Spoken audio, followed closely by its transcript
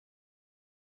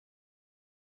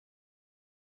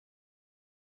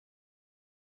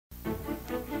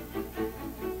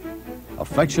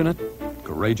affectionate,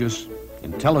 courageous,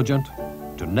 intelligent,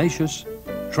 tenacious,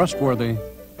 trustworthy,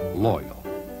 loyal.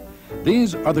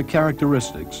 These are the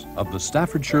characteristics of the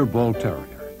Staffordshire Bull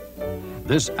Terrier.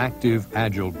 This active,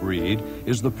 agile breed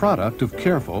is the product of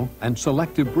careful and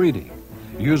selective breeding,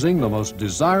 using the most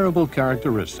desirable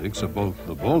characteristics of both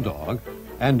the bulldog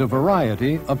and a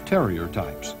variety of terrier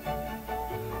types.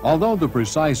 Although the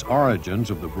precise origins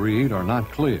of the breed are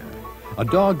not clear, a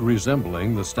dog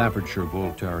resembling the Staffordshire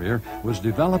Bull Terrier was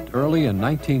developed early in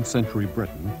 19th century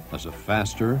Britain as a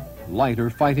faster, lighter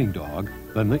fighting dog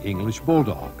than the English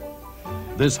Bulldog.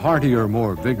 This heartier,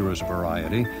 more vigorous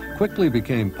variety quickly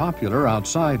became popular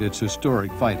outside its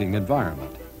historic fighting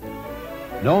environment.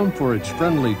 Known for its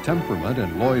friendly temperament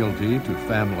and loyalty to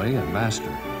family and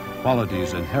master,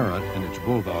 qualities inherent in its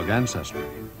bulldog ancestry,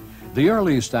 the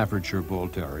early Staffordshire Bull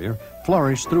Terrier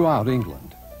flourished throughout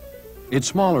England. Its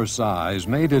smaller size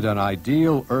made it an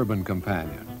ideal urban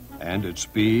companion, and its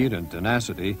speed and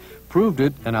tenacity proved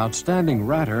it an outstanding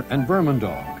ratter and vermin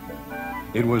dog.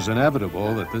 It was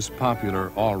inevitable that this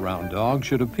popular all-round dog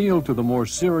should appeal to the more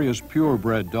serious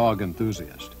purebred dog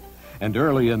enthusiast, and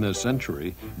early in this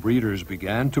century, breeders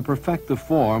began to perfect the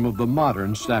form of the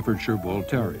modern Staffordshire Bull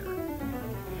Terrier.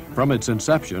 From its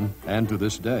inception, and to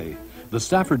this day, the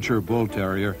Staffordshire Bull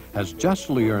Terrier has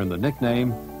justly earned the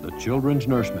nickname the children's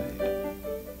nursemaid.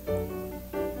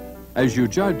 As you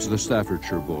judge the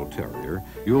Staffordshire Bull Terrier,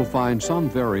 you'll find some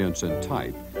variance in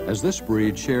type, as this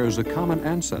breed shares a common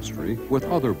ancestry with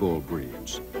other bull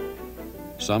breeds.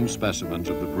 Some specimens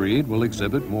of the breed will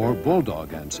exhibit more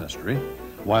bulldog ancestry,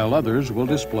 while others will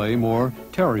display more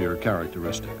terrier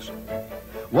characteristics.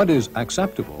 What is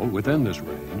acceptable within this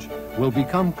range will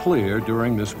become clear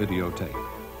during this videotape.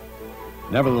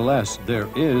 Nevertheless, there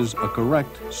is a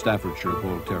correct Staffordshire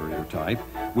Bull Terrier type,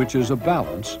 which is a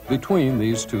balance between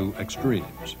these two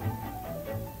extremes.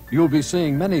 You'll be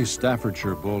seeing many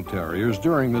Staffordshire Bull Terriers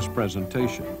during this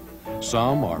presentation.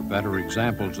 Some are better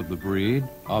examples of the breed,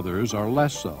 others are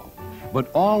less so, but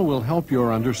all will help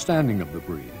your understanding of the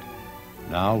breed.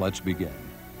 Now let's begin.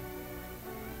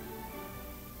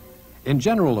 In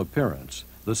general appearance,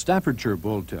 the Staffordshire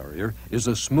Bull Terrier is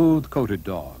a smooth-coated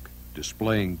dog,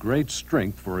 displaying great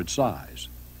strength for its size.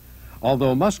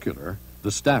 Although muscular,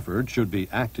 the Stafford should be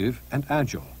active and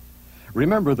agile.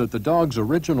 Remember that the dog's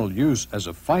original use as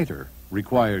a fighter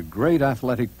required great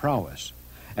athletic prowess,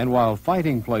 and while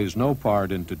fighting plays no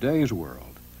part in today's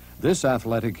world, this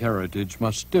athletic heritage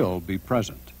must still be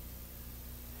present.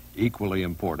 Equally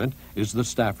important is the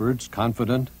Stafford's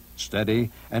confident,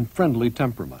 steady, and friendly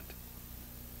temperament.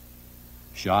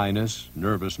 Shyness,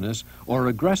 nervousness, or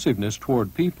aggressiveness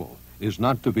toward people is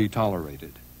not to be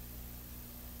tolerated.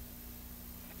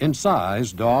 In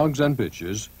size, dogs and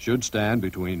bitches should stand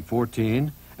between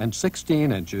 14 and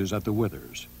 16 inches at the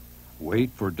withers.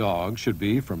 Weight for dogs should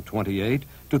be from 28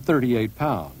 to 38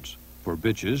 pounds. For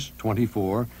bitches,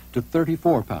 24 to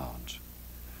 34 pounds.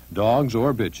 Dogs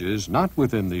or bitches not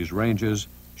within these ranges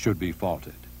should be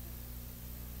faulted.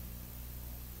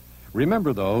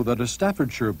 Remember, though, that a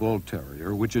Staffordshire Bull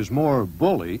Terrier, which is more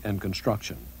bully in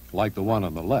construction, like the one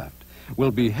on the left,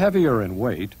 will be heavier in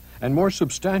weight and more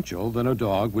substantial than a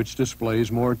dog which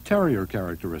displays more terrier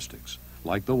characteristics,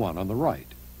 like the one on the right.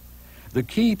 The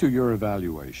key to your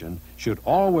evaluation should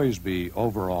always be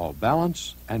overall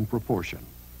balance and proportion.